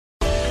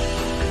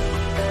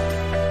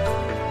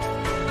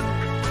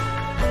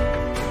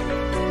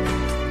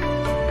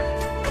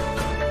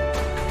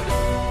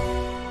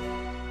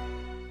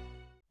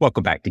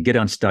Welcome back to Get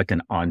Unstuck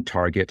and On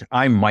Target.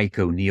 I'm Mike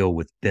O'Neill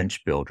with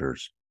Bench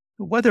Builders.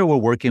 Whether we're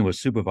working with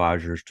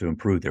supervisors to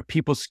improve their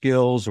people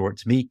skills or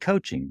it's me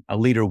coaching a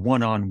leader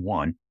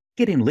one-on-one,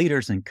 getting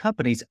leaders and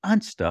companies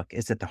unstuck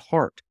is at the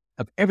heart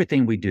of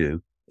everything we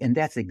do. And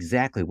that's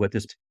exactly what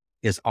this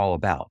is all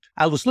about.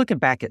 I was looking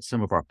back at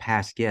some of our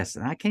past guests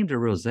and I came to the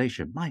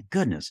realization, my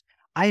goodness,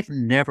 I've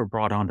never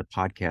brought on the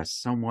podcast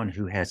someone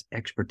who has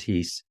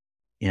expertise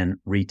in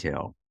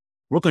retail.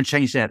 We're going to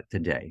change that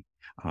today.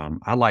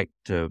 I'd like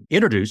to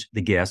introduce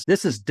the guest.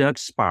 This is Doug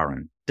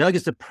Spiron. Doug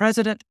is the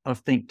president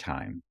of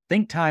ThinkTime.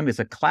 ThinkTime is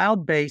a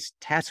cloud-based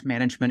task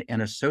management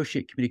and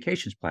associate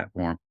communications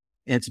platform.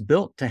 It's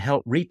built to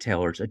help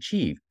retailers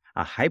achieve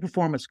a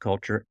high-performance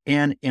culture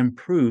and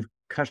improve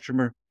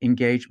customer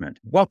engagement.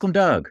 Welcome,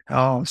 Doug.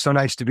 Oh, so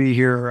nice to be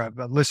here. I've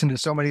listened to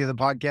so many of the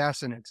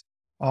podcasts, and it's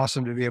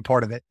awesome to be a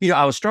part of it. You know,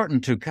 I was starting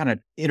to kind of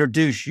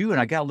introduce you,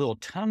 and I got a little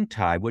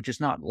tongue-tied, which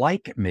is not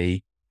like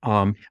me,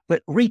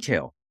 but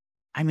retail.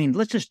 I mean,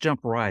 let's just jump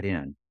right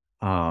in.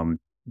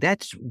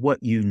 That's what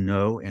you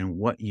know and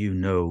what you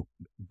know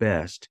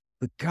best.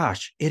 But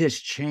gosh, it has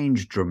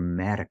changed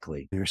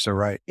dramatically. You're so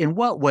right. In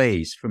what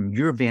ways, from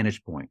your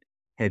vantage point,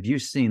 have you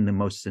seen the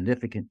most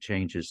significant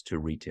changes to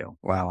retail?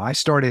 Wow. I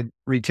started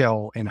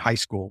retail in high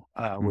school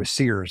with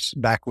Sears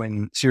back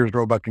when Sears,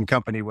 Roebuck and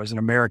Company was an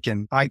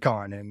American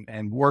icon,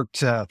 and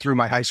worked through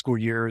my high school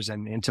years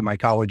and into my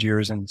college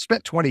years and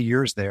spent 20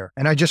 years there.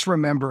 And I just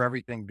remember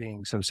everything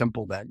being so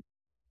simple then.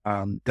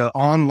 The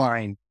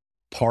online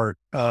part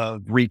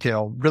of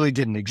retail really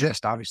didn't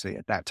exist, obviously,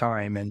 at that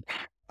time. And,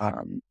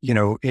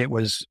 it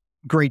was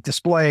great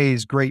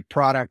displays, great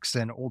products,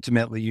 and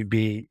ultimately you'd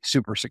be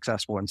super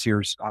successful. And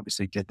Sears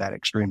obviously did that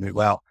extremely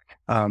well.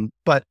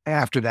 But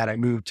after that, I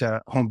moved to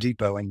Home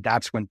Depot, and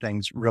that's when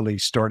things really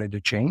started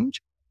to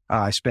change.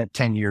 I spent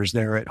 10 years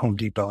there at Home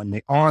Depot, and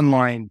the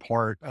online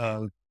part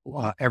of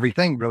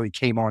everything really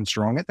came on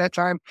strong at that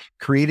time,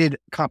 created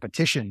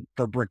competition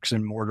for bricks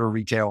and mortar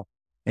retail,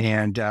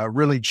 and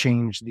really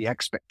changed the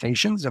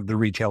expectations of the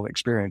retail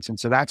experience. And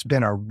so that's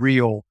been a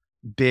real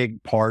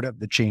big part of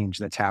the change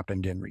that's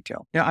happened in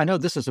retail. Yeah, I know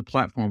this is a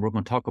platform. We're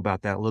going to talk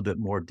about that a little bit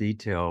more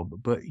detail,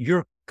 but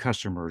your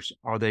customers,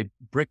 are they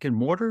brick and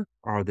mortar?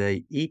 Are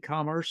they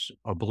e-commerce,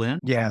 a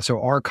blend? Yeah,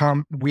 so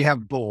we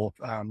have both.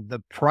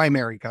 The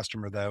primary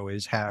customer, though,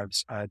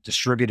 has a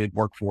distributed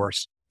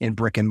workforce in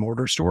brick and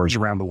mortar stores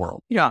around the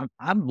world. Yeah,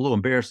 I'm a little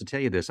embarrassed to tell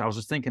you this. I was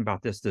just thinking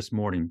about this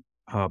morning.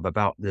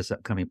 About this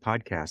upcoming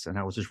podcast. And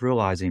I was just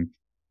realizing,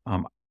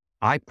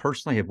 I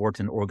personally have worked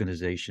in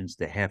organizations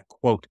that have,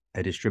 quote,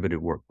 a distributed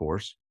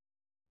workforce.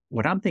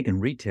 When I'm thinking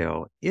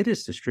retail, it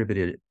is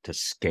distributed to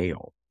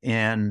scale.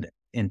 And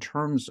in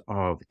terms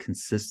of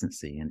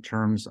consistency, in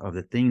terms of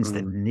the things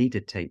that need to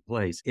take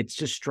place, it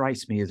just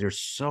strikes me as there's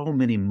so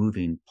many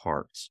moving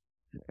parts.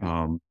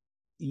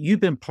 You've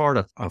been part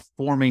of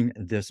forming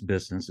this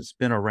business. It's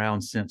been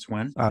around since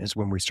when? Is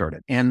when we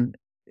started. And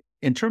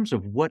in terms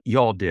of what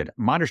y'all did,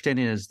 my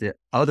understanding is that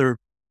other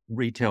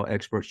retail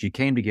experts, you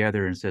came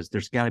together and says,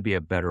 there's got to be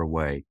a better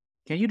way.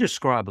 Can you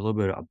describe a little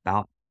bit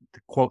about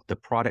the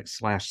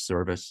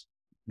product/service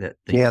that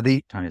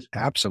time is?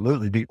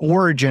 Absolutely. The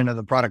origin of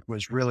the product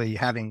was really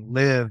having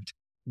lived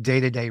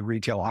day-to-day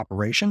retail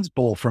operations,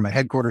 both from a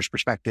headquarters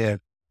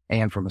perspective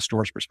and from a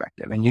store's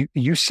perspective. And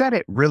you said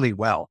it really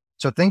well.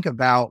 So think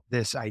about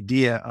this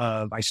idea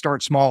of, I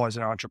start small as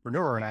an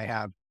entrepreneur and I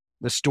have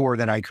the store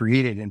that I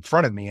created in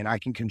front of me and I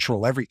can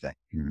control everything.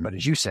 Mm-hmm. But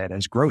as you said,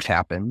 as growth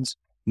happens,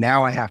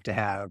 now I have to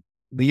have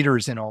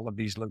leaders in all of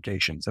these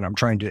locations, and I'm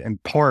trying to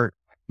impart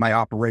my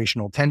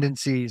operational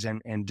tendencies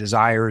and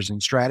desires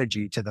and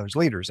strategy to those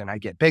leaders. And I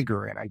get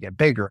bigger and I get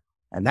bigger,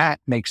 and that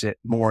makes it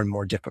more and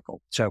more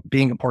difficult. So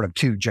being a part of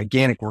two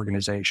gigantic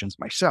organizations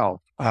myself,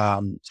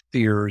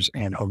 Sears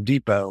and Home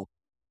Depot,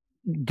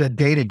 the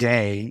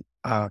day-to-day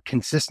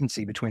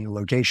consistency between the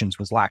locations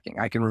was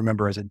lacking. I can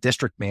remember as a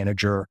district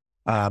manager,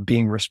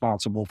 being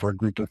responsible for a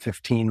group of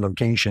 15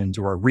 locations,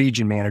 or a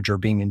region manager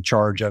being in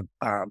charge of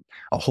a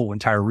whole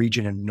entire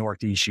region in the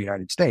Northeast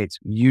United States.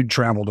 You'd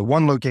travel to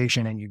one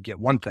location and you'd get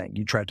one thing.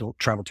 You try to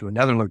travel to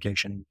another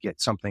location and get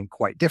something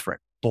quite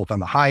different, both on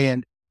the high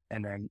end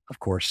and then, of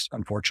course,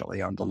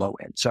 unfortunately, on the low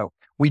end. So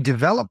we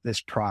developed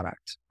this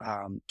product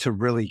to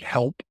really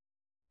help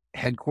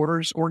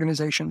headquarters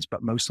organizations,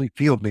 but mostly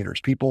field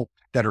leaders, people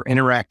that are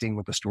interacting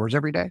with the stores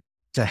every day,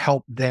 to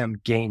help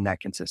them gain that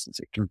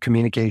consistency through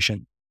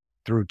communication,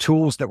 through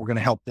tools that were going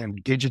to help them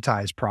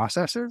digitize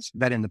processes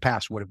that in the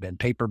past would have been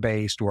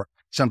paper-based or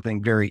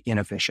something very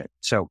inefficient.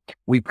 So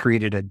we've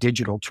created a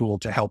digital tool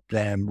to help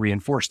them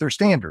reinforce their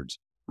standards,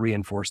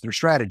 reinforce their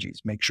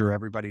strategies, make sure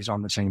everybody's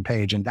on the same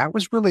page. And that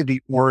was really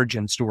the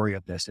origin story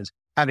of this, is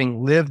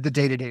having lived the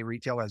day-to-day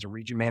retail as a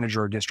region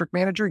manager or district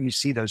manager, you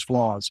see those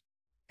flaws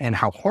and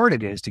how hard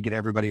it is to get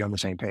everybody on the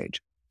same page.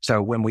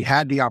 So when we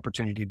had the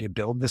opportunity to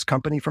build this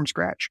company from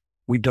scratch,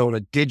 we built a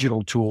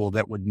digital tool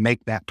that would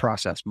make that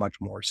process much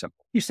more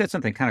simple. You said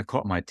something kind of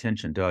caught my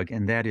attention, Doug,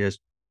 and that is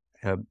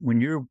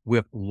when you're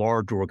with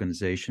large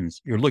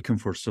organizations, you're looking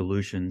for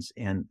solutions.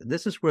 And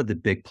this is where the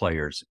big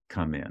players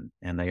come in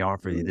and they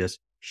offer you this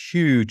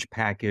huge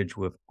package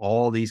with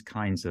all these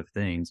kinds of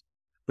things.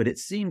 But it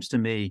seems to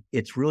me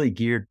it's really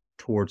geared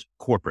towards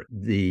corporate,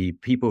 the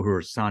people who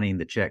are signing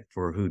the check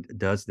for who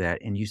does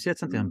that. And you said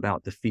something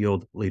about the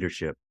field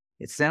leadership.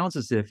 It sounds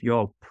as if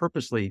y'all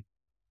purposely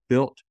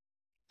built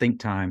Think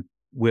Time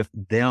with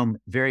them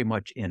very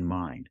much in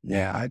mind.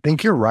 Yeah, I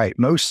think you're right.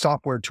 Most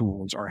software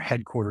tools are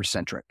headquarters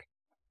centric.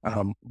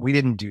 We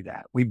didn't do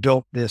that. We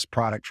built this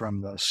product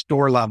from the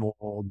store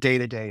level,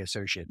 day-to-day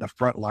associate, the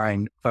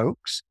frontline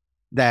folks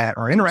that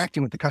are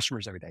interacting with the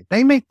customers every day.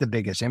 They make the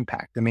biggest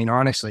impact. I mean,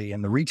 honestly,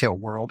 in the retail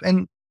world.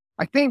 And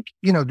I think,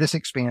 this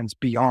expands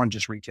beyond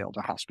just retail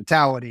to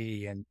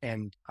hospitality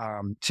and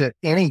to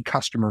any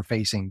customer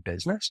facing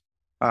business.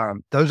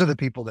 Those are the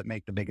people that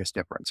make the biggest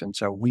difference. And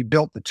so we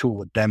built the tool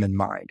with them in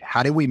mind.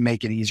 How do we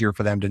make it easier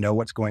for them to know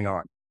what's going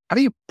on? How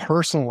do you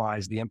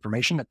personalize the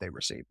information that they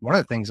receive? One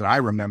of the things that I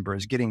remember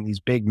is getting these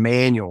big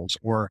manuals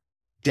or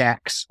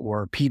decks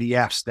or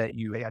PDFs that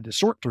you had to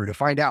sort through to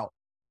find out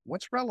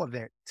what's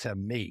relevant to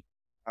me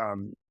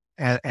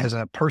as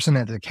a person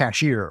at the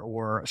cashier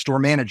or a store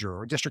manager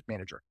or a district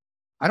manager.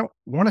 I don't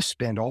want to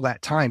spend all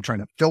that time trying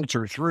to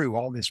filter through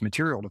all this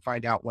material to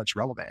find out what's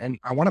relevant. And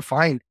I want to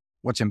find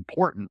what's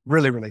important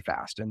really, really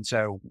fast. And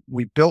so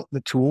we built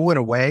the tool in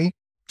a way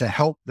to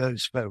help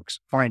those folks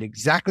find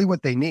exactly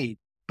what they need,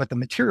 but the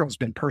material has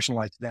been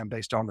personalized to them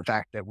based on the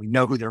fact that we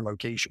know where their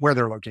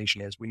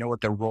location is. We know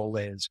what their role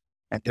is.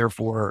 And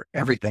therefore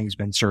everything's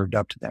been served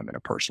up to them in a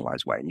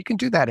personalized way. And you can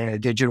do that in a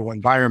digital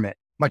environment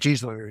much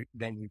easier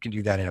than you can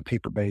do that in a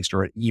paper-based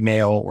or an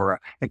email or an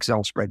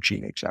Excel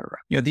spreadsheet, et cetera.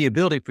 The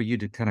ability for you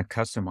to kind of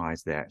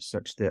customize that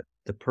such that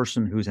the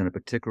person who's in a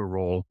particular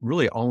role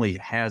really only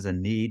has a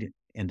need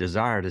and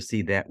desire to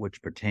see that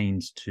which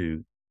pertains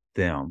to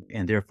them.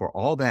 And therefore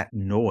all that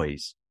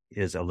noise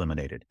is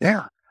eliminated.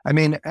 Yeah. I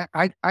mean,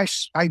 I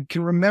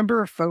can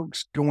remember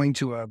folks going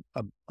to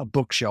a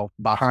bookshelf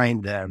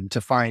behind them to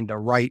find the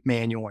right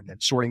manual and then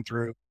sorting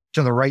through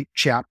to the right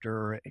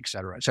chapter, et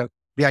cetera. So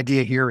the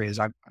idea here is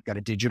I've got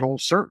a digital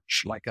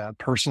search, like a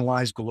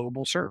personalized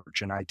global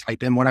search, and I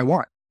type in what I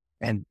want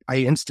and I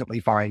instantly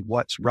find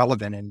what's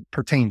relevant and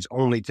pertains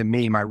only to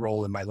me, my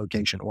role and my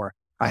location. Or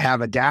I have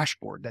a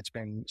dashboard that's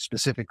been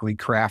specifically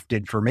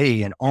crafted for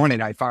me, and on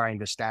it, I find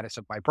the status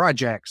of my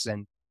projects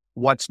and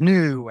what's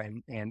new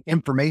and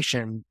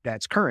information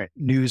that's current,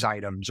 news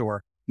items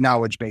or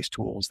knowledge-based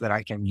tools that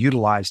I can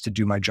utilize to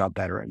do my job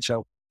better. And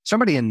so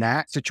somebody in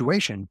that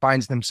situation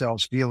finds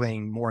themselves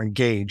feeling more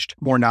engaged,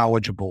 more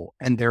knowledgeable,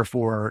 and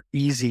therefore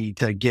easy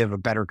to give a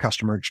better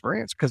customer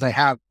experience because I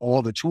have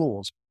all the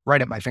tools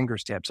right at my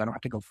fingertips. I don't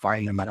have to go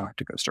find them. I don't have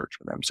to go search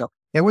for them. So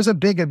it was a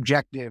big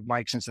objective,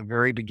 Mike, since the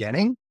very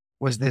beginning,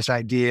 was this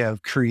idea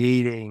of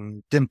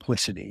creating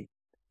simplicity,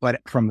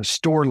 but from the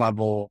store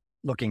level,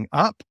 looking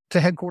up to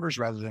headquarters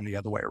rather than the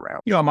other way around.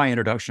 In my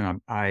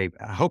introduction, I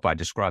hope I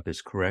described this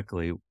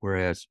correctly,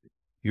 whereas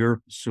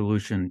your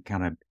solution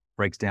kind of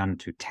breaks down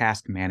into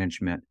task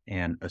management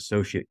and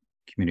associate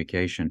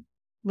communication.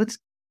 Let's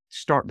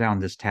start down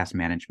this task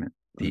management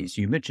piece.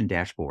 You mentioned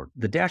dashboard.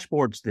 The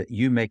dashboards that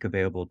you make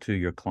available to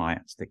your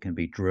clients that can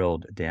be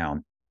drilled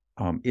down,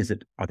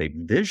 are they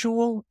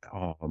visual?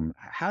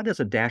 How does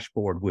a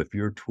dashboard with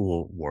your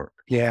tool work?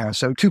 Yeah.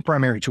 So two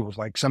primary tools,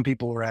 like some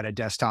people are at a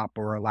desktop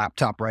or a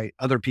laptop, right?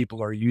 Other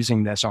people are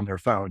using this on their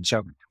phone.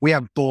 So we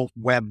have both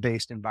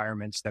web-based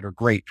environments that are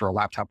great for a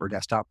laptop or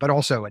desktop, but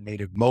also a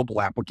native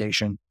mobile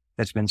application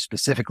that's been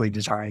specifically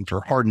designed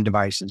for hardened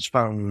devices,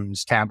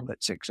 phones,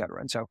 tablets, et cetera.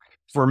 And so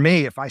for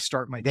me, if I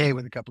start my day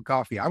with a cup of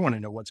coffee, I want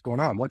to know what's going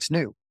on, what's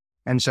new.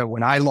 And so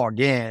when I log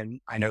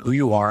in, I know who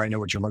you are, I know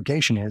what your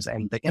location is,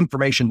 and the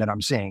information that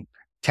I'm seeing,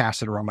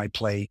 tasks that are on my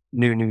plate,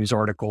 new news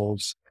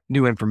articles,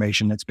 new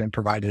information that's been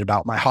provided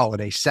about my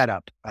holiday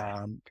setup,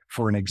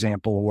 for an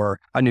example, or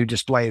a new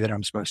display that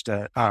I'm supposed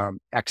to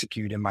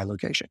execute in my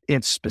location.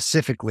 It's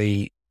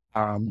specifically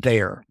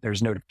there.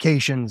 There's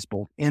notifications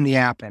both in the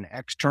app and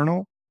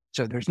external.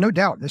 So there's no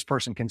doubt this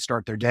person can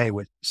start their day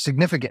with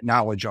significant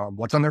knowledge on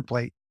what's on their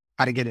plate,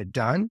 how to get it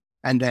done,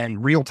 and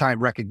then real-time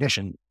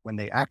recognition. When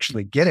they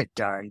actually get it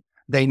done,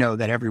 they know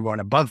that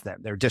everyone above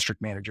them, their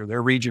district manager,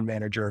 their region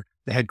manager,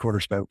 the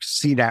headquarters folks,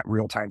 see that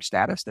real-time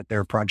status that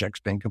their project's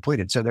been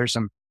completed. So there's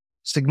some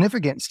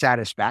significant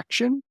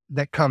satisfaction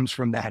that comes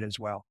from that as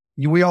well.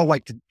 We all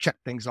like to check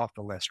things off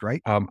the list,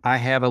 right? I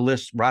have a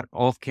list right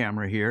off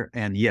camera here.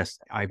 And yes,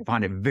 I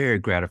find it very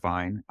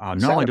gratifying.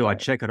 Not only do I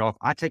check it off,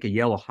 I take a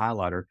yellow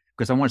highlighter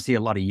because I want to see a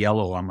lot of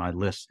yellow on my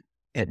list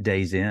at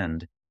day's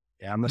end.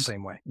 Yeah, I'm the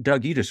same way.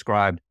 Doug, you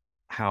described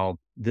how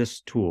this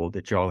tool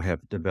that y'all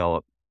have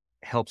developed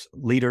helps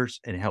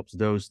leaders and helps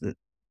those that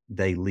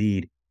they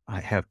lead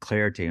have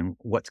clarity in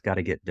what's got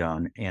to get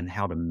done and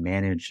how to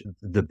manage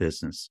the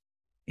business.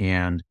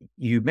 And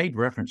you made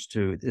reference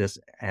to this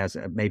as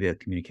maybe a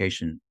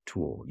communication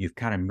tool. You've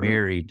kind of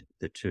married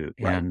the two.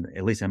 Right. And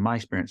at least in my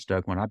experience,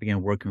 Doug, when I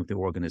began working with the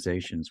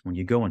organizations, when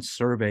you go and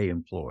survey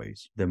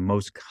employees, the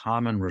most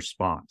common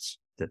response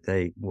that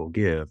they will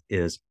give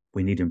is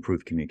we need to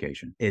improve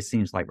communication. It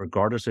seems like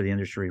regardless of the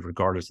industry,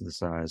 regardless of the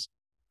size,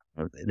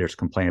 there's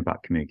complaint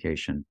about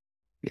communication.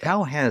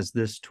 How does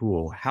this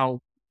tool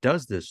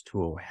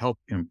help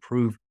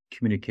improve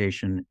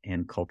communication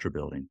and culture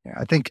building? Yeah,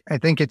 I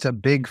think it's a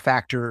big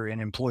factor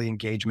in employee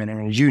engagement.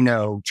 And as you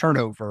know,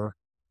 turnover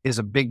is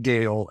a big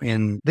deal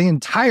in the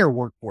entire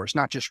workforce,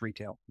 not just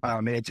retail.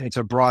 It's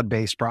a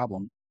broad-based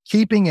problem.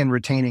 Keeping and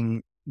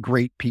retaining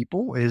great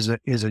people is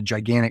a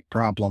gigantic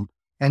problem.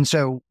 And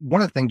so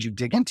one of the things you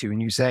dig into and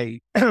you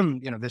say,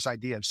 this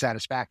idea of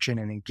satisfaction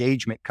and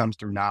engagement comes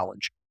through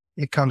knowledge.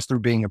 It comes through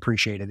being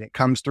appreciated. It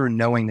comes through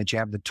knowing that you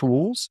have the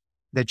tools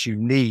that you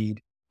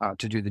need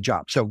to do the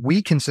job. So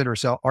we consider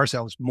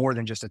ourselves more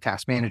than just a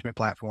task management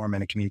platform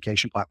and a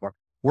communication platform.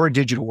 We're a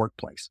digital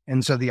workplace.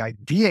 And so the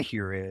idea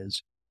here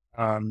is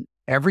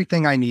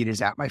everything I need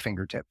is at my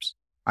fingertips.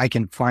 I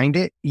can find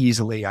it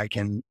easily. I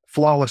can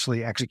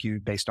flawlessly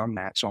execute based on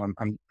that. So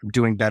I'm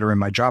doing better in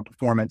my job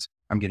performance.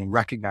 I'm getting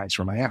recognized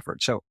for my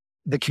effort. So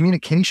the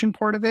communication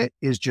part of it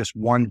is just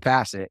one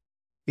facet.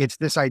 It's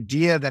this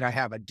idea that I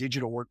have a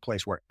digital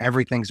workplace where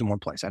everything's in one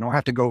place. I don't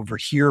have to go over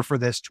here for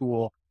this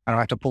tool. I don't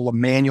have to pull a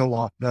manual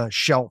off the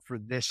shelf for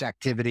this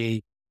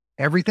activity.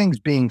 Everything's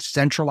being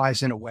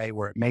centralized in a way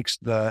where it makes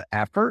the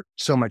effort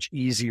so much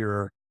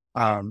easier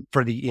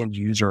for the end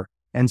user.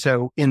 And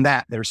so in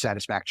that, there's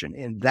satisfaction.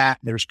 In that,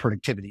 there's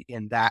productivity.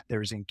 In that,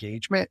 there's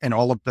engagement. And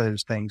all of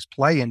those things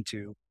play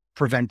into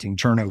preventing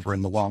turnover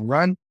in the long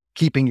run.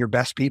 Keeping your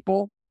best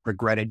people,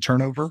 regretted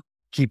turnover,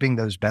 keeping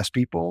those best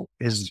people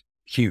is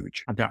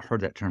huge. I've not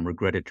heard that term,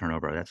 regretted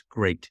turnover. That's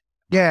great.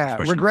 Yeah,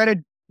 expression.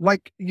 regretted,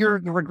 like the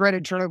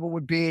regretted turnover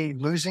would be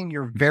losing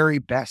your very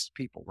best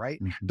people,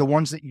 right? Mm-hmm. The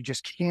ones that you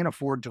just can't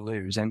afford to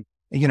lose. And,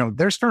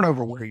 there's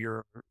turnover where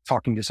you're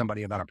talking to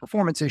somebody about a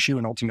performance issue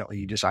and ultimately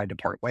you decide to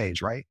part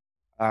ways, right?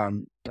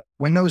 But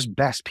when those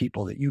best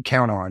people that you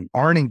count on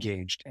aren't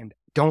engaged and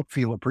don't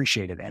feel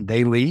appreciated and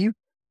they leave,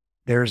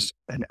 there's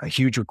a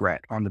huge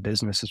regret on the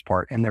business's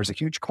part. And there's a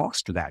huge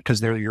cost to that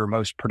because they're your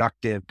most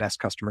productive, best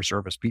customer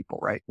service people,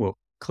 right? Well,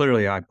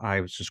 clearly I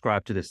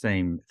subscribe to the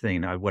same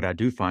thing. What I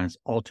do find is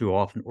all too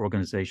often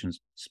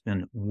organizations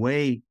spend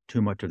way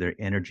too much of their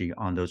energy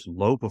on those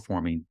low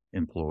performing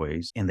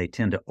employees, and they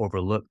tend to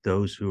overlook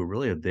those who are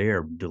really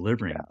there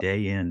delivering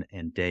day in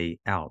and day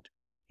out.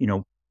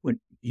 When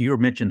you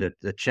mentioned that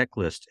the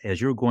checklist, as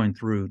you're going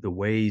through the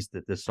ways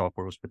that this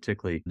software was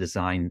particularly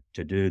designed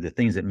to do, the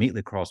things that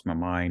immediately crossed my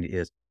mind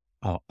is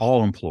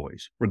all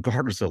employees,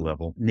 regardless of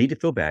level, need to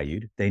feel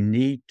valued. They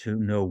need to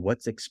know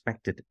what's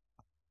expected,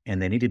 and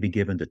they need to be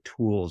given the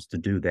tools to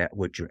do that,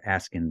 what you're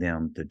asking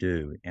them to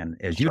do. And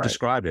as you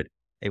described it,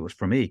 it was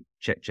for me,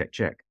 check, check,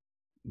 check.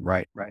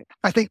 Right.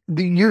 I think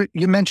you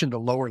mentioned the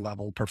lower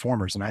level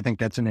performers, and I think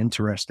that's an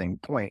interesting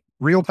point.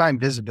 Real-time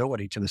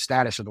visibility to the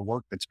status of the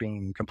work that's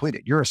being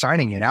completed. You're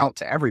assigning it out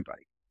to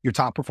everybody, your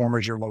top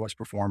performers, your lowest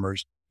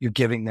performers, you're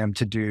giving them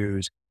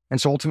to-dos. And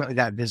so ultimately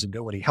that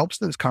visibility helps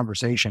those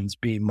conversations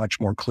be much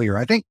more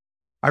clear.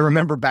 I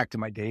remember back to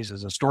my days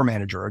as a store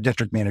manager or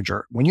district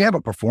manager, when you have a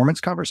performance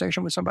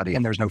conversation with somebody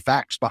and there's no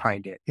facts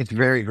behind it, it's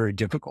very, very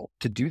difficult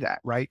to do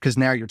that, right? Because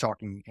now you're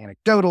talking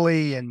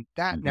anecdotally and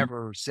that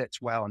never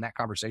sits well and that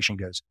conversation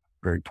goes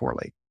very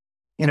poorly.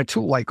 In a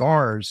tool like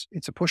ours,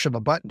 it's a push of a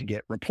button to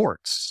get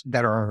reports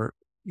that are,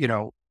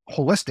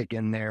 holistic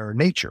in their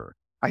nature.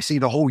 I see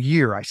the whole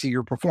year. I see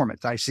your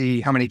performance. I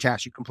see how many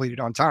tasks you completed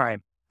on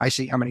time. I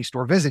see how many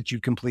store visits you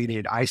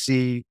completed. I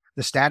see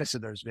the status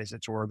of those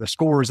visits or the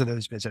scores of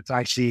those visits.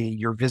 I see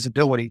your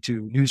visibility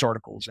to news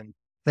articles and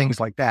things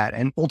like that.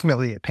 And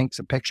ultimately it paints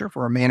a picture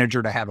for a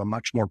manager to have a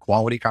much more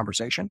quality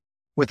conversation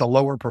with a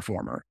lower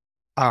performer,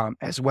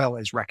 as well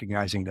as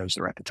recognizing those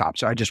that are at the top.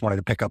 So I just wanted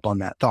to pick up on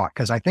that thought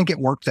because I think it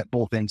works at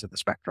both ends of the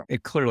spectrum.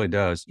 It clearly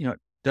does.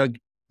 Doug,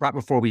 right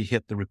before we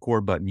hit the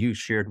record button, you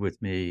shared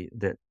with me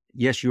that,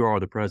 yes, you are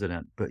the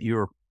president, but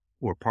you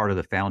were part of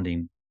the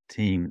founding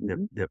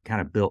team that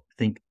kind of built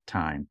Think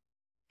Time.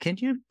 Can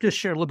you just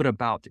share a little bit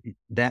about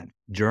that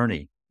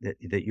journey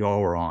that you all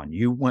were on?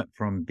 You went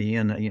from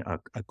being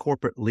a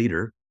corporate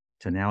leader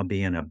to now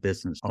being a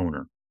business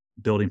owner,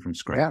 building from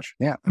scratch.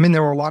 Yeah. I mean,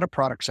 there were a lot of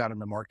products out in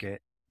the market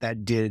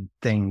that did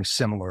things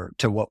similar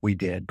to what we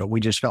did, but we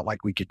just felt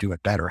like we could do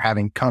it better.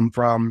 Having come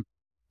from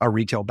a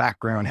retail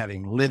background,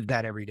 having lived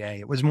that every day,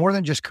 it was more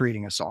than just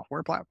creating a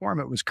software platform.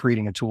 It was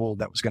creating a tool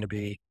that was going to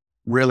be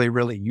really,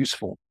 really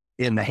useful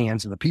in the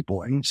hands of the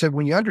people. And so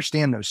when you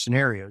understand those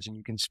scenarios and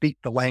you can speak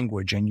the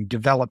language and you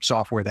develop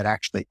software that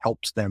actually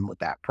helps them with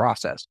that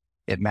process,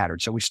 it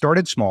mattered. So we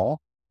started small.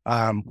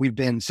 We've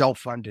been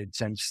self-funded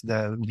since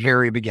the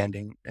very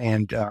beginning.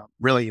 And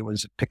really it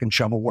was pick and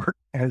shovel work,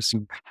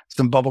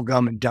 some bubble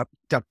gum and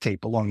duct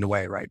tape along the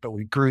way, right? But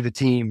we grew the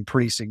team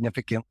pretty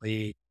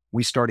significantly.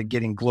 We started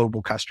getting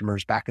global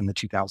customers back in the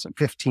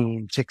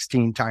 2015,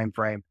 16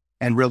 timeframe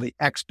and really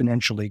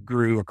exponentially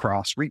grew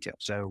across retail.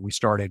 So we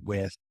started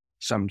with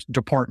some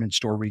department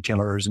store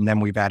retailers, and then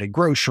we've added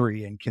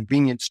grocery and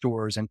convenience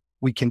stores, and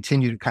we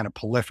continue to kind of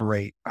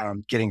proliferate,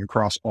 getting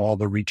across all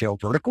the retail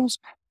verticals.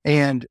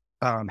 And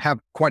have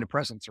quite a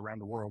presence around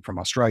the world, from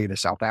Australia to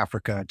South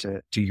Africa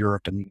to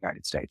Europe and the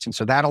United States. And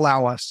so that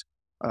allow us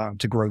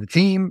to grow the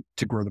team,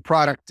 to grow the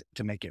product,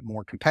 to make it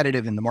more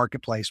competitive in the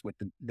marketplace with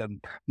the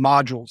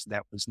modules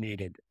that was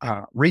needed.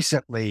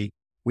 Recently,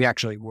 we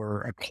actually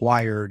were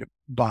acquired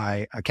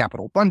by a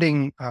capital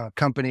funding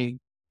company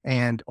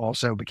and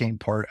also became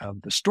part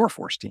of the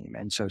Storeforce team.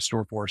 And so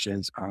Storeforce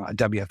is a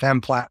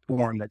WFM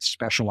platform that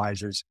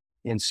specializes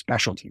in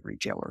specialty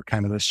retailer,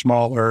 kind of the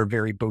smaller,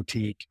 very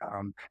boutique,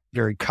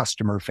 very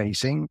customer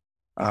facing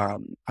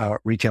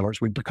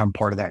retailers. We've become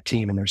part of that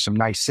team, and there's some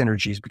nice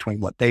synergies between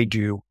what they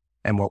do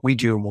and what we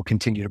do, and we'll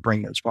continue to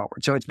bring those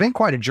forward. So it's been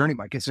quite a journey,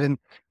 Mike. It's been,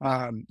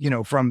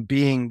 from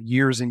being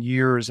years and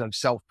years of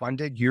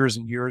self-funded, years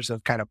and years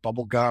of kind of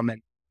bubble gum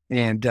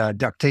and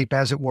duct tape,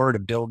 as it were, to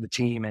build the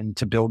team and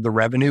to build the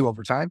revenue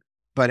over time.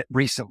 But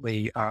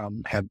recently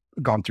have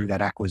gone through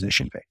that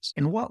acquisition phase.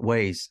 In what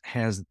ways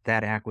has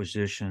that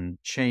acquisition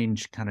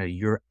changed kind of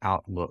your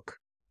outlook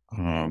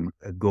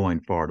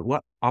going forward?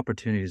 What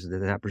opportunities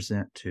did that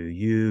present to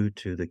you,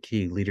 to the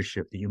key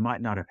leadership that you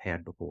might not have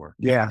had before?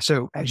 Yeah.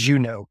 So as you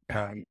know,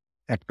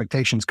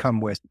 expectations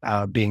come with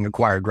being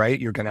acquired, right?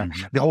 You're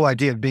the whole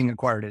idea of being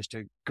acquired is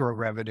to grow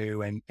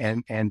revenue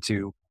and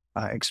to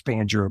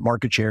expand your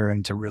market share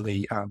and to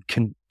really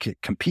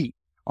compete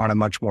on a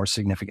much more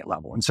significant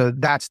level. And so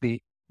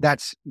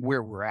that's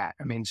where we're at.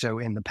 I mean, so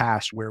in the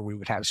past, where we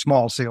would have a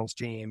small sales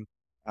team,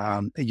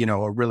 a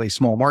really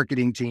small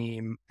marketing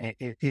team,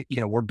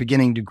 we're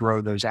beginning to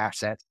grow those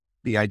assets.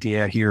 The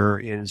idea here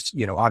is,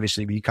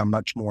 obviously become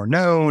much more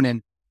known,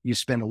 and you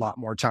spend a lot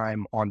more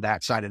time on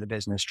that side of the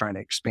business trying to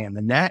expand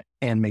the net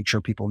and make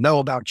sure people know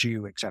about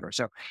you, et cetera.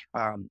 So,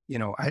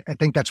 I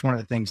think that's one of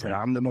the things that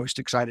I'm the most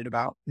excited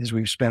about is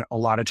we've spent a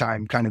lot of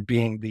time kind of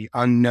being the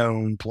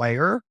unknown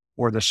player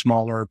or the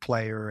smaller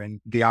player,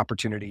 and the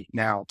opportunity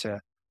now to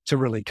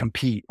really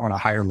compete on a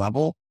higher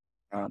level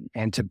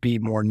and to be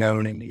more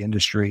known in the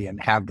industry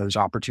and have those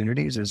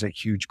opportunities is a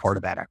huge part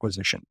of that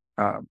acquisition.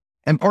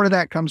 And part of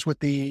that comes with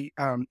the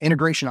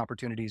integration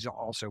opportunities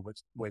also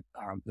with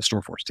the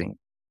Storeforce team.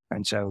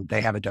 And so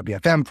they have a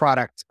WFM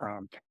product.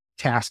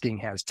 Tasking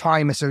has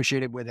time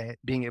associated with it.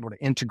 Being able to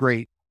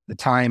integrate the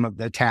time of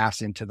the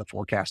tasks into the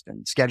forecast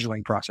and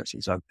scheduling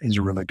processes is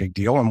a really big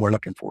deal. And we're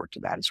looking forward to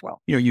that as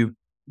well. You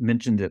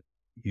mentioned that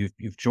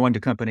you've joined a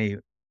company.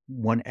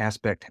 One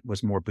aspect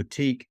was more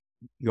boutique.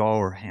 Y'all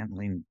are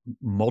handling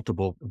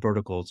multiple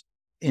verticals.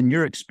 In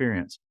your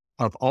experience,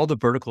 of all the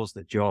verticals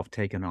that y'all have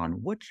taken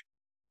on, which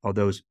of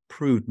those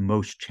proved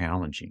most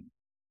challenging?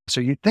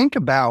 So you think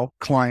about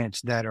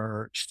clients that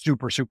are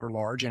super, super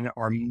large and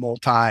are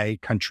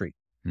multi-country.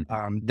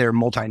 They're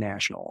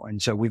multinational.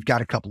 And so we've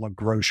got a couple of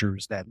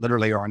grocers that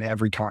literally are on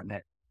every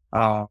continent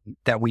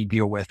that we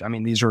deal with. I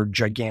mean, these are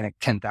gigantic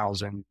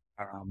 10,000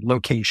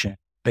 location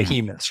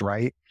behemoths,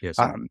 right? Yes.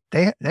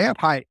 They have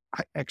high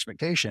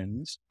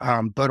expectations,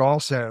 but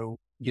also,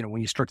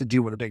 when you start to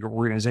deal with a bigger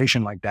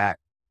organization like that,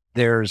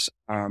 there's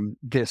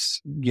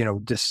this,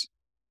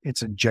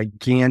 it's a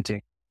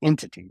gigantic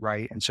entity,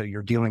 right? And so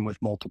you're dealing with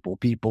multiple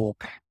people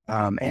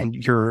and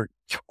you're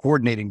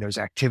coordinating those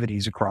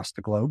activities across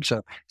the globe.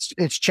 So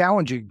it's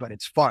challenging, but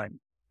it's fun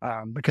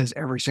because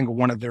every single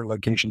one of their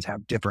locations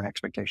have different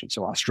expectations.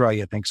 So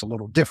Australia thinks a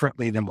little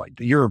differently than what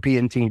the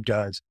European team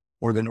does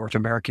or the North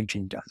American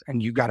team does.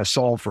 And you got to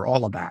solve for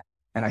all of that.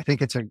 And I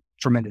think it's a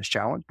tremendous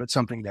challenge, but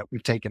something that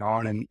we've taken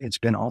on, and it's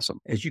been awesome.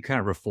 As you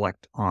kind of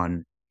reflect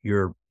on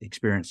your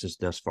experiences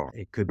thus far,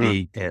 it could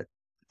be at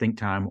Think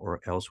Time or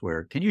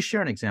elsewhere. Can you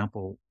share an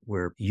example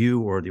where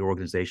you or the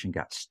organization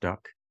got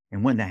stuck?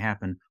 And when that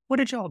happened, what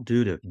did y'all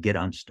do to get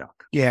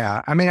unstuck?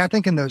 Yeah. I mean, I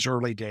think in those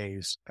early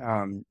days,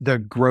 the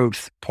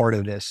growth part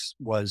of this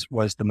was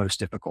the most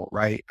difficult,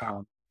 right?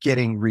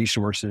 Getting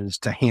resources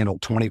to handle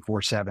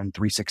 24/7,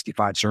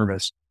 365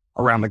 service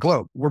around the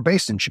globe. We're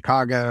based in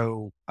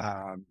Chicago.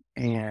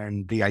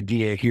 And the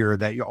idea here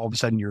that all of a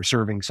sudden you're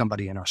serving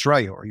somebody in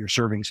Australia or you're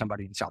serving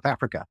somebody in South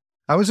Africa,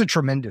 that was a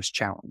tremendous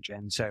challenge.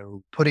 And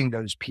so putting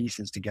those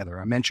pieces together,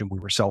 I mentioned we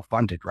were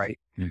self-funded, right?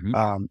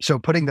 So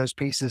putting those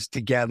pieces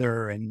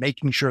together and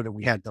making sure that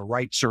we had the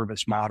right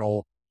service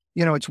model.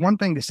 It's one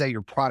thing to say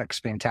your product's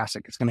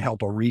fantastic. It's going to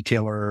help a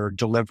retailer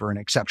deliver an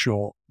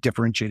exceptional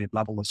differentiated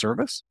level of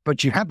service,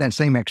 but you have that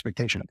same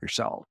expectation of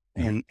yourself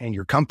and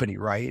your company,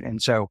 right?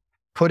 And so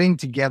putting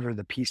together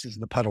the pieces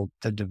of the puzzle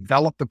to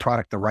develop the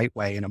product the right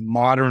way in a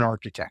modern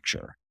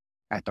architecture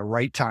at the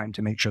right time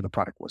to make sure the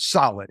product was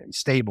solid and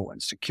stable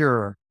and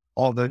secure,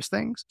 all those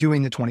things,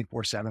 doing the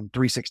 24/7,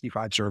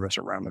 365 service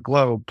around the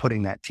globe,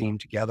 putting that team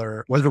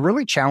together was a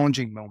really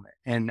challenging moment.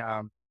 And,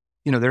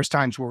 there's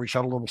times where we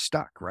felt a little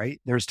stuck, right?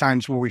 There's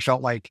times where we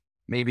felt like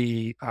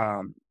maybe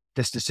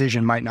this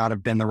decision might not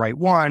have been the right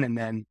one. And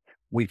then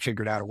we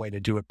figured out a way to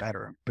do it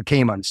better,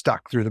 became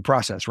unstuck through the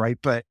process, right?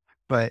 But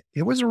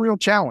it was a real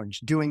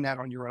challenge doing that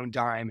on your own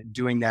dime and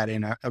doing that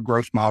in a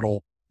growth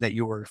model that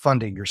you were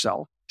funding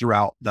yourself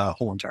throughout the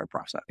whole entire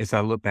process. As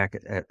I look back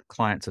at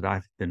clients that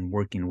I've been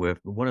working with,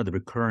 one of the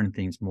recurring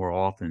things more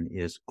often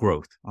is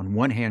growth. On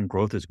one hand,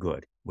 growth is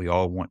good. We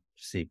all want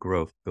to see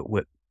growth, but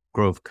what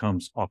growth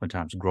comes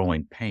oftentimes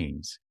growing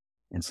pains.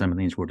 And some of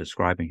the things we're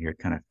describing here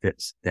kind of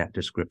fits that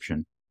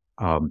description.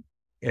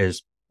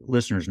 As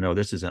listeners know,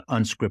 this is an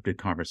unscripted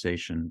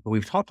conversation, but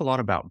we've talked a lot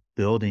about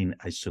building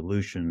a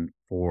solution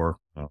for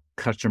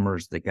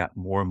customers that got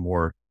more and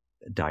more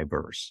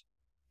diverse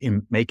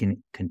in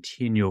making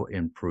continual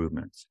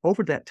improvements.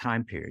 Over that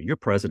time period, you're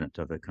president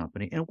of the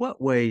company. In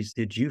what ways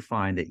did you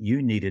find that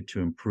you needed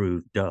to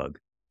improve Doug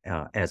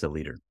as a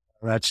leader?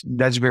 That's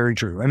very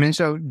true. I mean,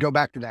 so go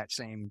back to that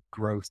same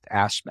growth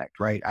aspect,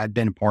 right? I've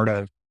been a part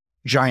of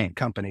giant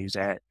companies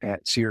at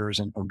Sears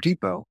and Home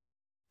Depot,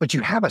 but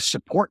you have a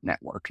support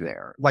network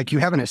there. Like you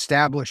have an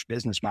established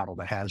business model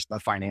that has the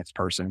finance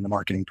person, the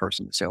marketing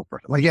person, the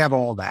salesperson. Like you have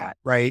all that,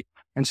 right?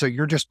 And so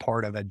you're just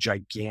part of a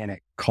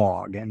gigantic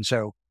cog. And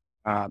so,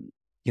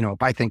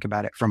 if I think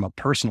about it from a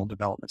personal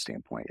development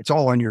standpoint, it's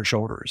all on your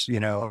shoulders,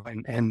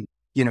 and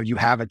you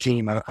have a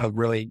team, a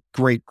really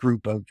great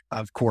group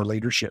of core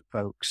leadership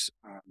folks,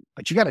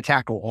 but you got to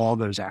tackle all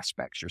those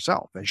aspects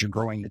yourself as you're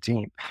growing the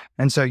team.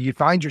 And so you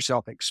find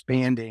yourself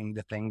expanding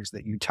the things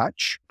that you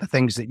touch, the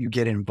things that you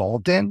get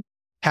involved in,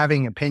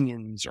 having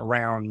opinions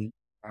around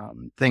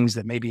things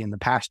that maybe in the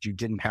past you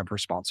didn't have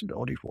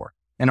responsibility for.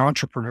 An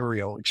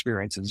entrepreneurial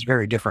experience is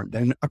very different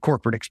than a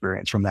corporate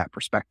experience from that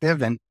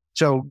perspective. And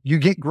so you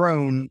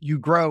grow and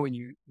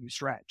you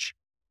stretch.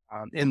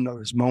 In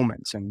those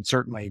moments. And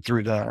certainly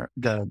through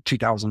the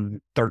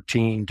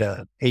 2013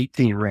 to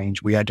 18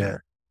 range, we had to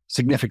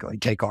significantly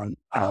take on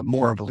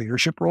more of a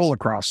leadership role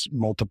across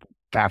multiple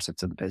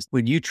facets of the business.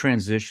 When you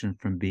transition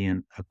from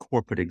being a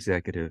corporate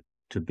executive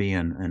to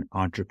being an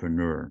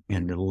entrepreneur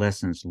and the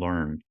lessons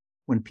learned,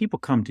 when people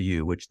come to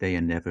you, which they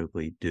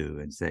inevitably do,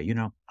 and say,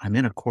 I'm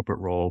in a corporate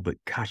role, but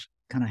gosh,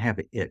 kind of have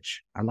an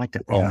itch. I like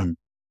to own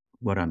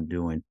what I'm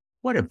doing.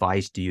 What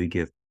advice do you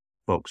give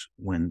folks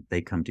when they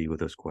come to you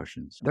with those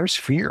questions? There's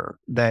fear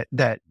that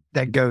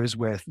goes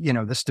with,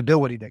 the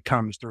stability that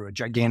comes through a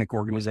gigantic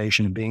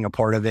organization and being a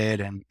part of it.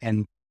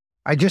 And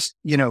I just,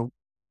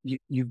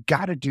 you've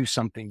got to do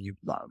something you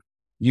love,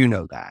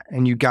 that,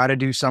 and you got to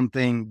do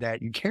something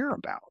that you care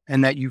about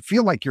and that you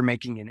feel like you're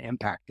making an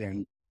impact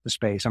in the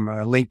space. I'm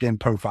a LinkedIn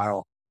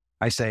profile.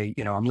 I say,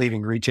 I'm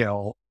leaving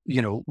retail,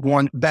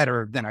 one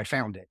better than I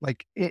found it.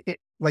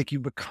 Like you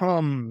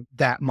become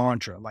that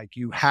mantra, like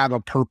you have a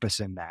purpose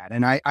in that.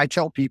 And I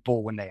tell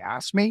people when they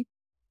ask me,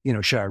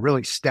 should I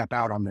really step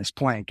out on this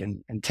plank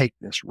and take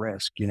this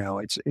risk?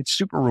 It's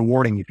super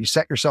rewarding if you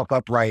set yourself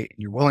up right and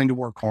you're willing to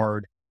work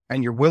hard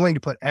and you're willing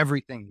to put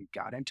everything you've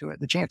got into it.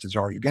 The chances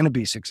are you're going to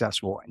be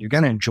successful and you're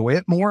going to enjoy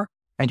it more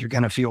and you're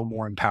going to feel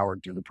more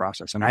empowered through the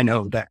process. And I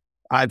know that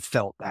I've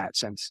felt that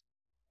since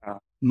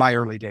my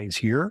early days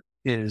here.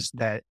 Is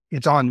that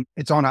it's on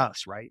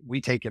us, right? We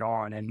take it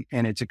on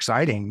and it's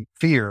exciting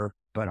fear,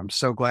 but I'm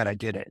so glad I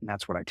did it. And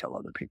that's what I tell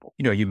other people.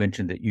 You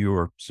mentioned that you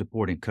are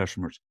supporting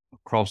customers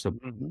across the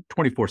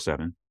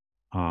 24/7.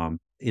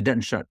 It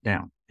doesn't shut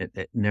down.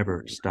 It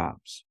never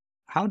stops.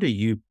 How do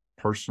you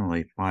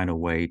personally find a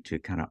way to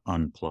kind of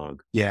unplug?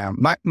 Yeah,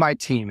 my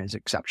team is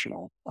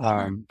exceptional.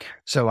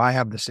 So I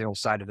have the sales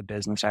side of the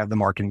business, I have the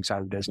marketing side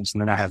of the business, and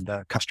then I have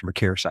the customer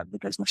care side of the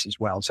business as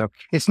well. So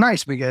it's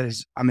nice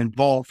because I'm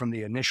involved from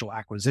the initial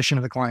acquisition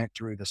of the client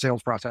through the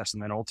sales process.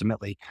 And then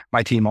ultimately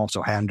my team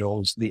also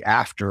handles the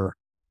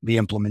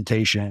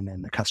implementation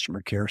and the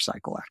customer care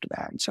cycle after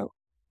that. And so,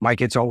 Mike,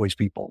 it's always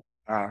people.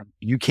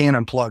 You can't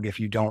unplug if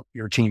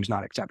your team's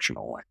not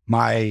exceptional.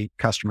 My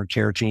customer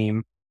care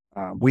team,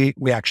 we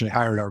actually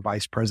hired our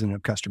vice president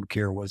of customer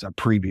care was a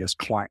previous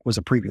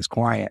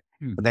client.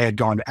 But they had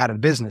gone out of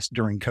business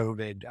during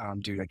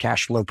COVID due to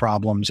cash flow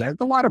problems. As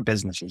a lot of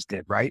businesses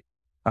did, right?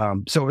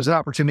 So it was an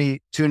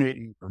opportunity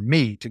for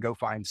me to go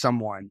find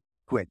someone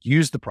who had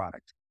used the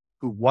product,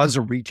 who was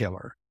a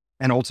retailer,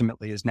 and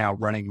ultimately is now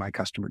running my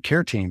customer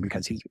care team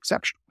because he's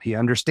exceptional. He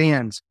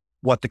understands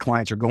what the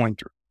clients are going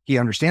through. He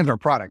understands our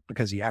product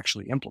because he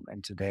actually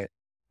implemented it.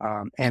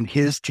 And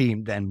his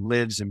team then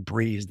lives and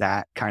breathes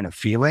that kind of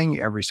feeling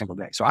every single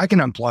day. So I can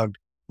unplug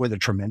with a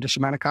tremendous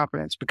amount of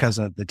confidence because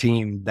of the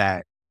team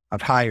that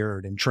I've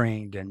hired and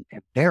trained, and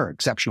they're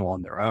exceptional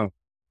on their own.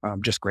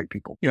 Just great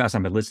people. As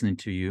I've been listening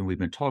to you, and we've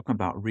been talking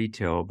about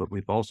retail, but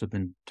we've also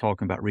been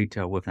talking about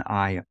retail with an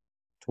eye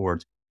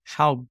towards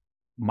how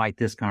might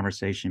this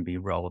conversation be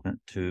relevant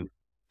to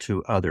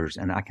others.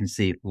 And I can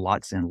see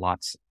lots and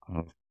lots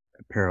of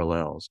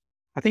parallels.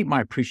 I think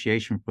my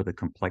appreciation for the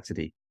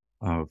complexity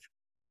of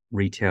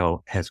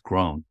retail has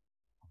grown.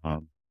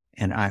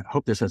 And I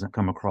hope this doesn't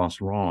come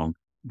across wrong,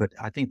 but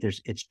I think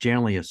it's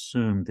generally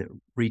assumed that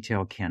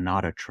retail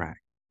cannot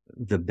attract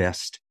the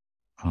best.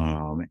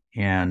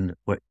 And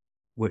what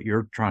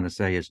you're trying to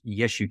say is,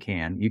 yes, you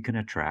can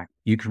attract,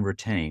 you can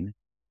retain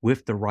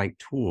with the right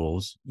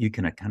tools, you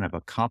can kind of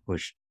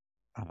accomplish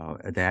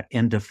that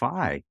and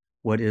defy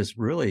what is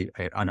really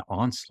an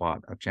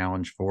onslaught of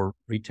challenge for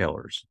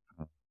retailers.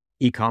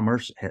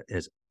 E-commerce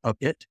is up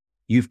it.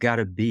 You've got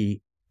to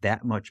be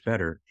that much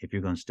better if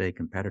you're going to stay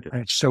competitive.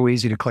 And it's so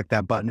easy to click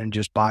that button and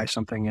just buy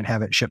something and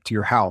have it shipped to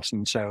your house.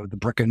 And so the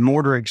brick and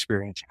mortar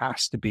experience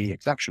has to be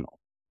exceptional.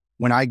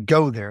 when I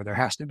go there, there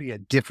has to be a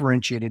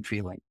differentiated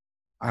feeling.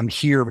 I'm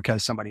here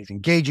because somebody's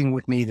engaging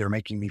with me. They're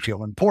making me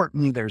feel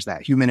important. There's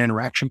that human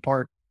interaction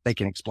part. They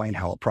can explain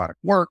how a product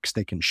works.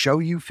 They can show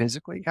you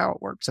physically how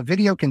it works. A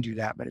video can do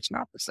that, but it's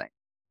not the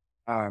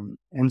same.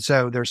 And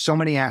so there's so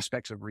many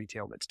aspects of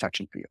retail that's touch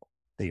and feel.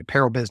 The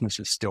apparel business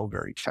is still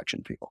very touch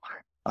and feel,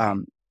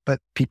 but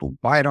people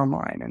buy it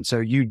online. And so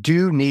you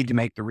do need to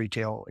make the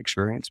retail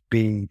experience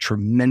be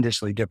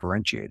tremendously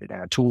differentiated.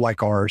 And a tool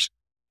like ours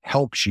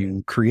helps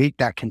you create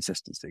that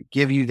consistency,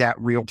 give you that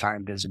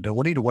real-time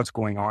visibility to what's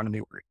going on in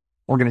the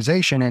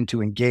organization and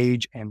to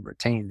engage and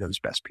retain those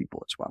best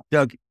people as well.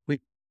 Doug,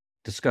 we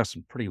discussed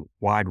some pretty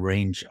wide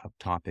range of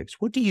topics.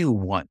 What do you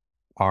want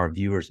our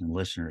viewers and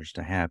listeners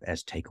to have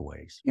as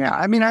takeaways? Yeah,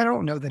 I mean, I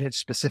don't know that it's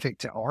specific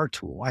to our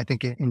tool. I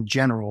think in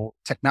general,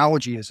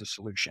 technology is a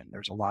solution.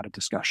 There's a lot of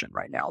discussion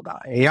right now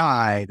about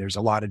AI. There's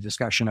a lot of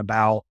discussion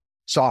about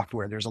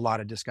software. There's a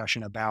lot of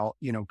discussion about,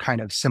 kind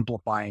of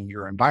simplifying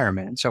your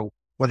environment. And so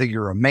whether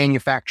you're a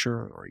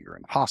manufacturer or you're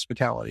in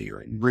hospitality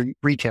or in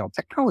retail,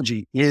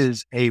 technology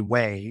is a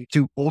way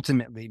to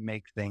ultimately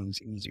make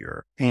things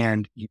easier.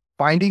 And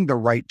finding the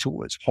right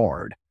tool is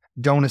hard.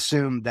 Don't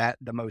assume that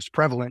the most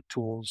prevalent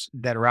tools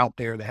that are out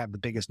there that have the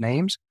biggest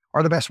names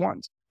are the best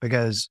ones,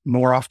 because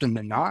more often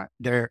than not,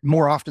 they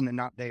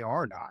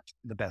are not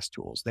the best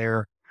tools.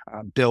 They're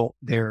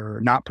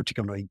they're not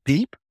particularly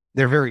deep.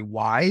 They're very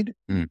wide,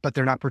 but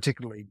they're not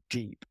particularly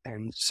deep.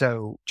 And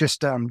so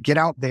just get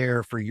out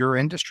there for your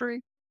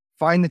industry,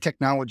 find the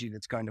technology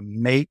that's going to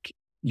make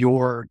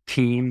your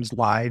team's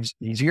lives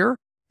easier.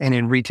 And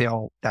in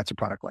retail, that's a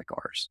product like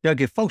ours.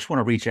 Doug, if folks want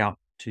to reach out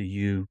to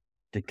you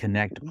to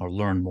connect or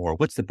learn more,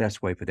 what's the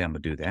best way for them to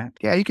do that?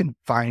 Yeah, you can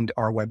find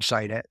our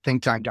website at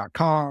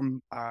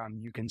thinktime.com.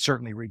 You can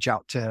certainly reach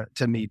out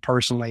to me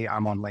personally.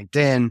 I'm on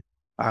LinkedIn.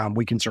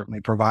 We can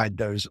certainly provide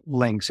those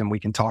links and we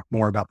can talk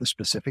more about the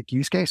specific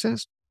use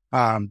cases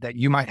that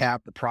you might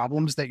have, the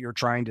problems that you're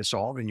trying to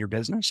solve in your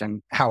business,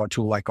 and how a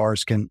tool like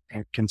ours can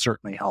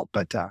certainly help.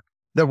 But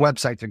the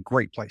website's a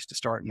great place to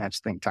start, and that's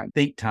Think Time.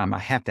 Think Time, I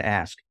have to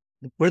ask,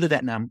 where did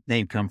that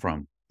name come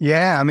from?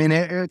 Yeah, I mean,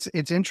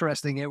 it's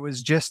interesting. It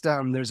was just,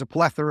 there's a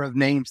plethora of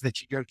names that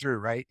you go through,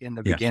 right, in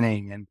the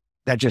beginning. And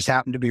that just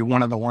happened to be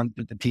one of the ones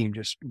that the team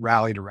just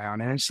rallied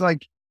around. And it's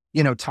like,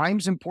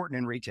 time's important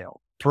in retail.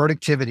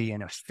 Productivity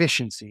and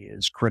efficiency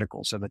is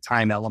critical. So the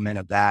time element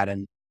of that,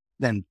 and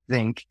then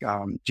think,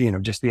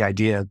 just the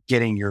idea of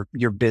getting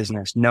your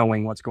business,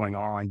 knowing what's going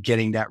on,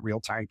 getting that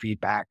real-time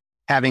feedback,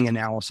 having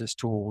analysis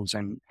tools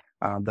and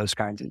those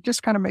kinds, it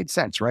just kind of made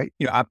sense, right?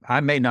 I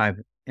may not have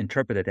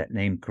interpreted that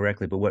name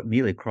correctly, but what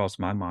immediately crossed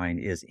my mind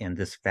is, in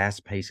this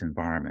fast-paced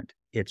environment,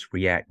 it's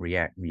react.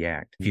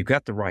 If you've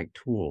got the right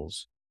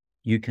tools,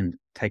 you can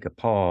take a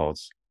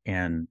pause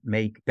and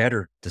make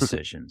better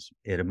decisions.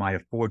 It might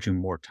afford you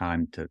more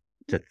time to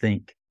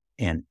think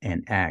and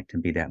act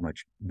and be that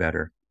much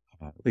better.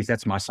 At least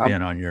that's my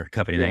spin on your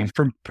company name.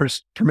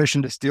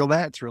 Permission to steal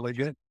that. It's really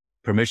good.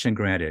 Permission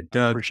granted.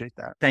 Doug, appreciate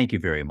that. Thank you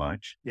very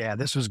much. Yeah,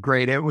 this was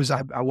great. I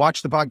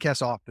watch the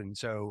podcast often,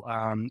 so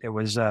it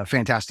was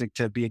fantastic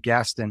to be a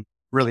guest, and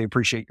really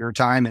appreciate your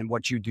time and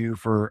what you do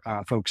for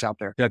folks out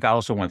there. Doug, I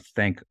also want to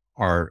thank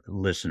our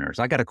listeners.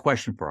 I got a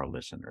question for our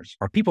listeners.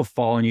 Are people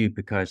following you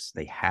because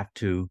they have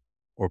to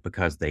or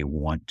because they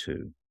want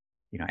to?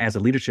 As a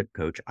leadership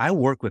coach, I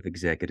work with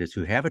executives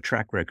who have a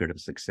track record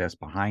of success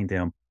behind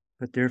them,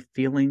 but they're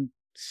feeling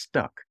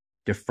stuck.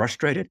 They're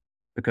frustrated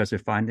because they're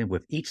finding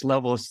with each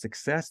level of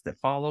success that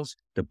follows,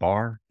 the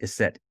bar is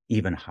set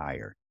even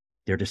higher.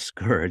 They're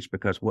discouraged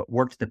because what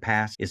worked in the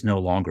past is no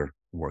longer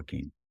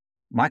working.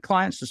 My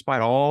clients,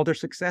 despite all their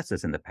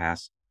successes in the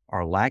past,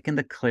 are lacking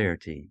the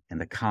clarity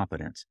and the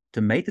confidence to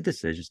make the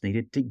decisions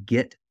needed to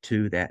get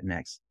to that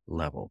next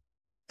level.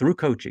 Through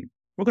coaching,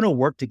 we're going to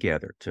work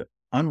together to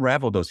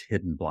unravel those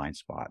hidden blind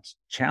spots,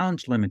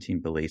 challenge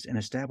limiting beliefs, and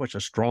establish a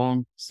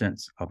strong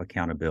sense of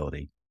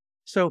accountability.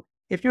 So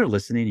if you're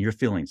listening and you're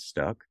feeling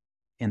stuck,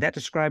 and that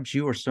describes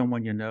you or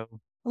someone you know,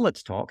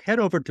 let's talk. Head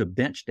over to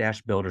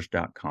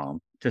bench-builders.com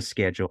to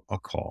schedule a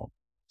call.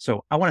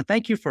 So I want to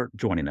thank you for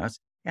joining us,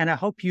 and I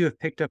hope you have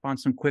picked up on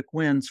some quick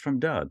wins from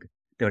Doug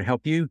that would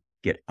help you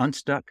get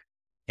unstuck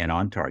and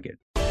on target.